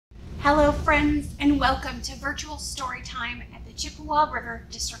Hello friends, and welcome to virtual story time at the Chippewa River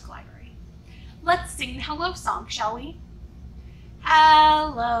District Library. Let's sing the hello song, shall we?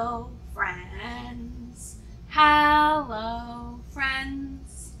 Hello friends, hello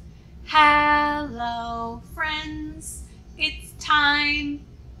friends, hello friends. It's time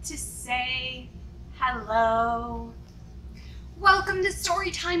to say hello. Welcome to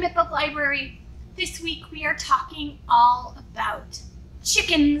story time at the library. This week we are talking all about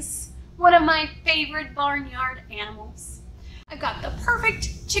chickens, one of my favorite barnyard animals. I've got the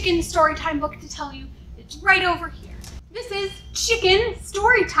perfect chicken story time book to tell you. It's right over here. This is Chicken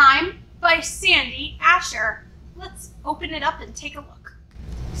Storytime by Sandy Asher. Let's open it up and take a look.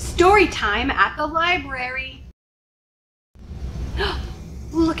 Storytime at the library.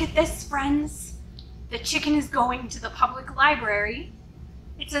 Look at this, friends. The chicken is going to the public library.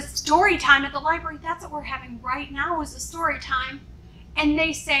 It's a story time at the library. That's what we're having right now, is a story time. And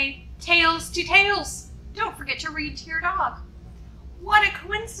they say, "Tales to tales. Don't forget to read to your dog." What a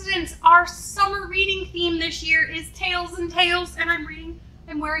coincidence. Our summer reading theme this year is Tales and Tales, and I'm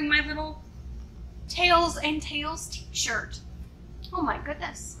wearing my little Tales and Tales t-shirt. Oh my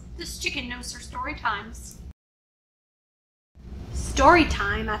goodness. This chicken knows her story times. Story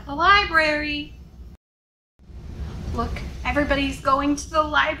time at the library. Look, everybody's going to the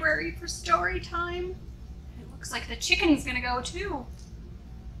library for story time. It looks like the chicken's gonna go too.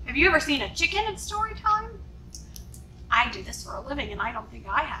 Have you ever seen a chicken at story time? I do this for a living and I don't think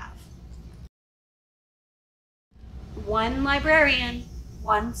I have. One librarian,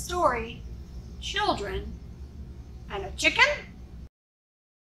 one story, children, and a chicken?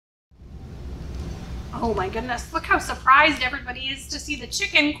 Oh my goodness, look how surprised everybody is to see the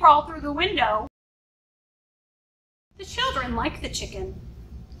chicken crawl through the window. The children like the chicken.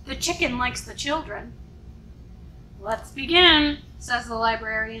 The chicken likes the children. "Let's begin," says the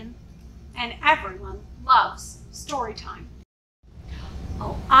librarian. And everyone loves story time.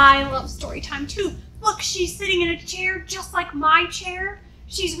 Oh, I love story time too. Look, she's sitting in a chair just like my chair.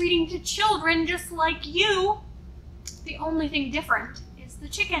 She's reading to children just like you. The only thing different is the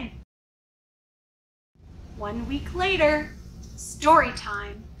chicken. 1 week later, story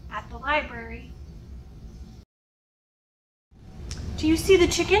time at the library. Do you see the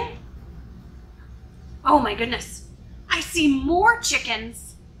chicken? Oh my goodness, I see more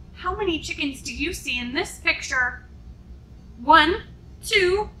chickens. How many chickens do you see in this picture? 1,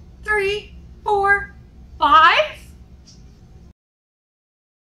 2, 3, 4, 5?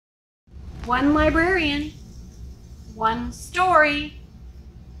 One librarian, one story,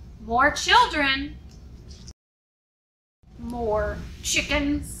 more children, more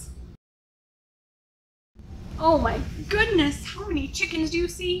chickens. Oh my goodness, how many chickens do you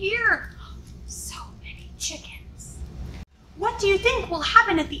see here? So many chickens. What do you think will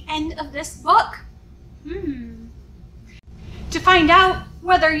happen at the end of this book? To find out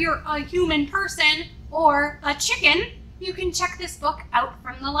whether you're a human person or a chicken, you can check this book out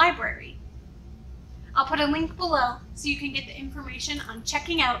from the library. I'll put a link below so you can get the information on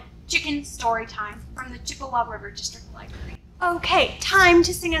checking out Chicken Storytime from the Chippewa River District Library. Okay, time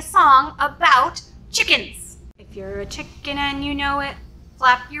to sing a song about chickens. If you're a chicken and you know it,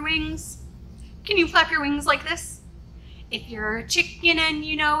 flap your wings. Can you flap your wings like this? If you're a chicken and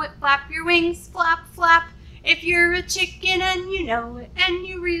you know it, flap your wings, flap, flap. If you're a chicken and you know it, and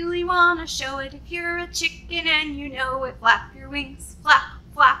you really want to show it. If you're a chicken and you know it, flap your wings, flap,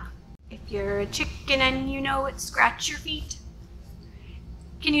 flap. If you're a chicken and you know it, scratch your feet.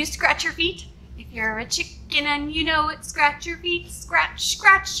 Can you scratch your feet? If you're a chicken and you know it, scratch your feet, scratch,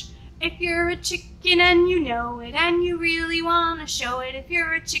 scratch. If you're a chicken and you know it, and you really want to show it. If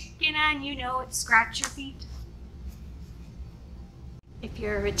you're a chicken and you know it, scratch your feet. If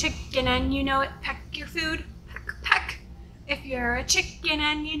you're a chicken and you know it, peck your food, peck, peck. If you're a chicken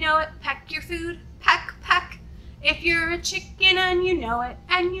and you know it, peck your food, peck, peck. If you're a chicken and you know it,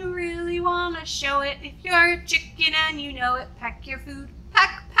 and you really want to show it. If you're a chicken and you know it, peck your food,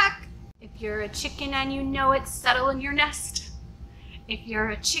 peck, peck. If you're a chicken and you know it, settle in your nest. If you're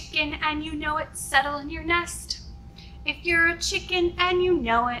a chicken and you know it, settle in your nest. If you're a chicken and you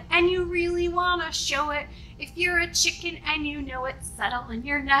know it, and you really want to show it. If you're a chicken and you know it, settle in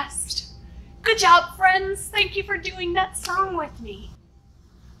your nest. Good job, friends. Thank you for doing that song with me.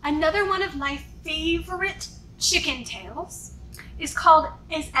 Another one of my favorite chicken tales is called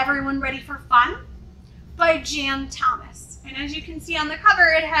 "Is Everyone Ready for Fun?" by Jan Thomas. And as you can see on the cover,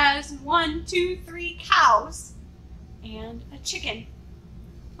 it has 1, 2, 3 cows and a chicken.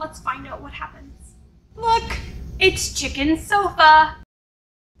 Let's find out what happens. Look, it's Chicken Sofa.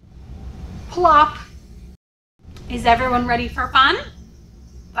 Plop. Is everyone ready for fun?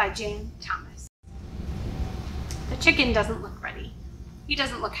 by Jan Thomas. The chicken doesn't look ready. He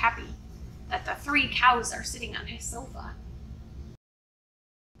doesn't look happy that the 3 cows are sitting on his sofa.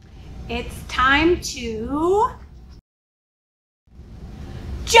 It's time to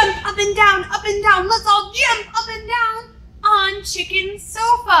jump up and down, up and down. Let's all jump up and down on Chicken's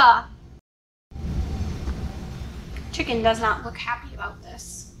sofa. Chicken does not look happy about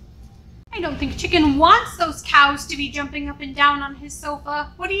this. I don't think Chicken wants those cows to be jumping up and down on his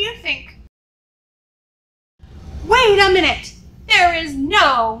sofa. What do you think? Wait a minute! There is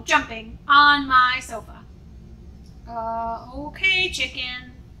no jumping on my sofa. Okay,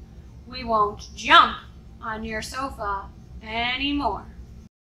 Chicken. We won't jump on your sofa anymore.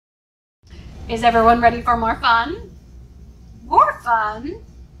 Is everyone ready for more fun? More fun?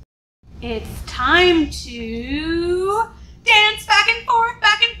 It's time to dance back and forth,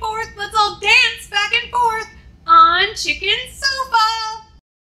 back and forth. Let's all dance back and forth on Chicken's sofa.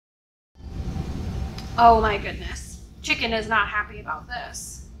 Oh my goodness. Chicken is not happy about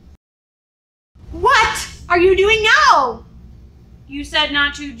this. What are you doing now? You said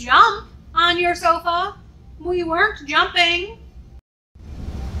not to jump on your sofa. We weren't jumping.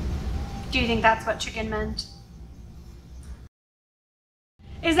 Do you think that's what Chicken meant?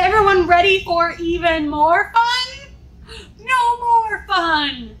 Is everyone ready for even more fun? No more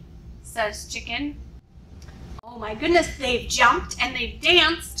fun, says Chicken. Oh my goodness, they've jumped and they've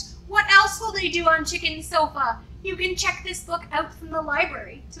danced. What else will they do on Chicken's sofa? You can check this book out from the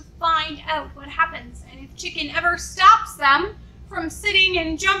library to find out what happens and if Chicken ever stops them from sitting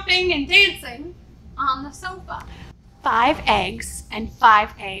and jumping and dancing on the sofa. 5 eggs and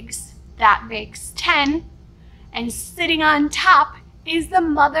 5 eggs, that makes 10, and sitting on top is the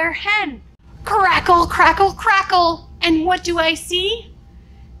mother hen. Crackle, crackle, crackle, and what do I see?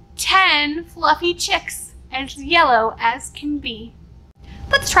 10 fluffy chicks, as yellow as can be.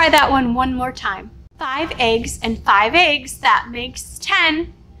 Let's try that one more time. 5 eggs and 5 eggs, that makes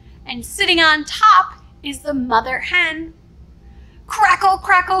 10, and sitting on top is the mother hen. Crackle,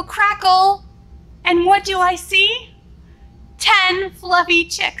 crackle, crackle, and what do I see? 10 fluffy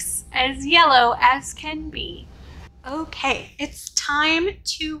chicks, as yellow as can be. Okay, it's time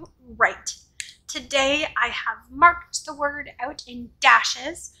to write. Today I have marked the word out in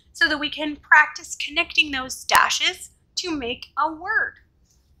dashes so that we can practice connecting those dashes to make a word.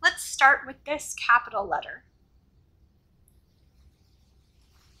 Let's start with this capital letter.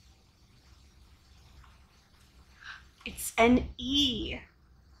 It's an E.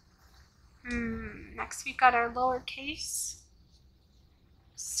 Next we've got our lowercase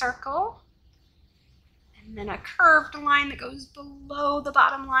circle. And then a curved line that goes below the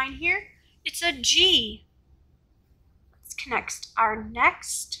bottom line here. It's a G. Let's connect our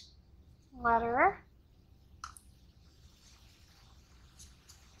next letter.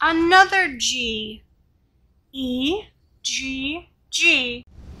 Another G. E, G, G.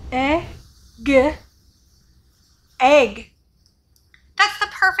 Egg. Egg. That's the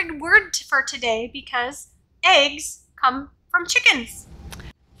perfect word for today because eggs come from chickens.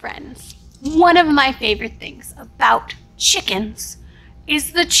 Friends, one of my favorite things about chickens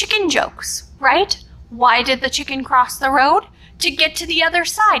is the chicken jokes, right? Why did the chicken cross the road? To get to the other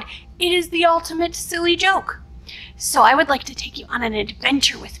side. It is the ultimate silly joke. So I would like to take you on an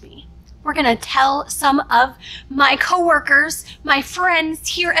adventure with me. We're gonna tell some of my coworkers, my friends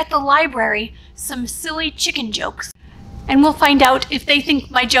here at the library, some silly chicken jokes. And we'll find out if they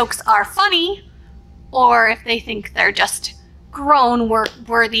think my jokes are funny or if they think they're just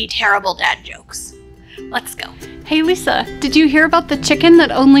grown-worthy, terrible dad jokes. Let's go. Hey Lisa, did you hear about the chicken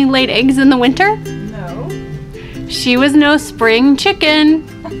that only laid eggs in the winter? No. She was no spring chicken.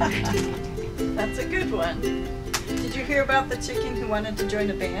 That's a good one. Did you hear about the chicken who wanted to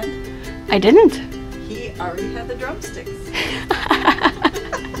join a band? I didn't. He already had the drumsticks.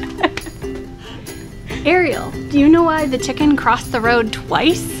 Ariel, do you know why the chicken crossed the road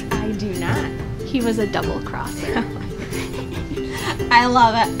twice? I do not. He was a double crosser. I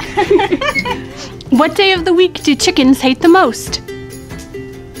love it. What day of the week do chickens hate the most?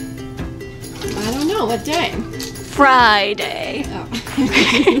 I don't know. What day? Friday. Oh.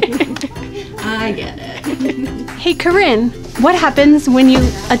 I get it. Hey Corinne, what happens when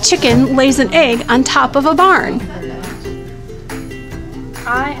a chicken lays an egg on top of a barn?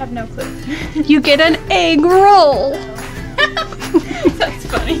 I have no clue. You get an egg roll. That's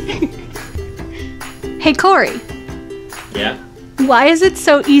funny. Hey Corey. Yeah? Why is it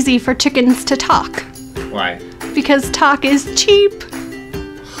so easy for chickens to talk? Why? Because talk is cheap.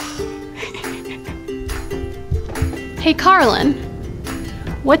 Hey Carlin,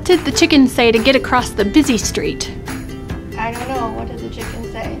 what did the chicken say to get across the busy street? I don't know. What did the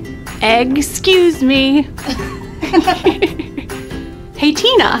chicken say? Excuse me. Hey,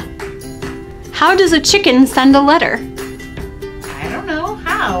 Tina. How does a chicken send a letter? I don't know.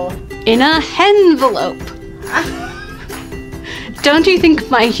 How? In a henvelope. Don't you think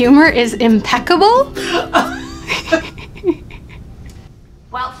my humor is impeccable?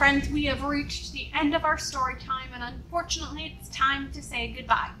 Well, friends, we have reached the end of our story time, and unfortunately, it's time to say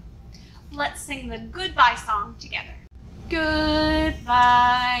goodbye. Let's sing the goodbye song together.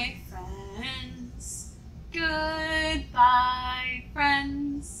 Goodbye, friends. Goodbye,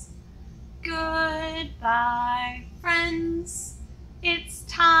 friends. Goodbye, friends. It's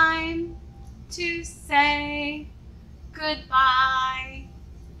time to say goodbye.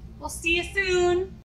 We'll see you soon.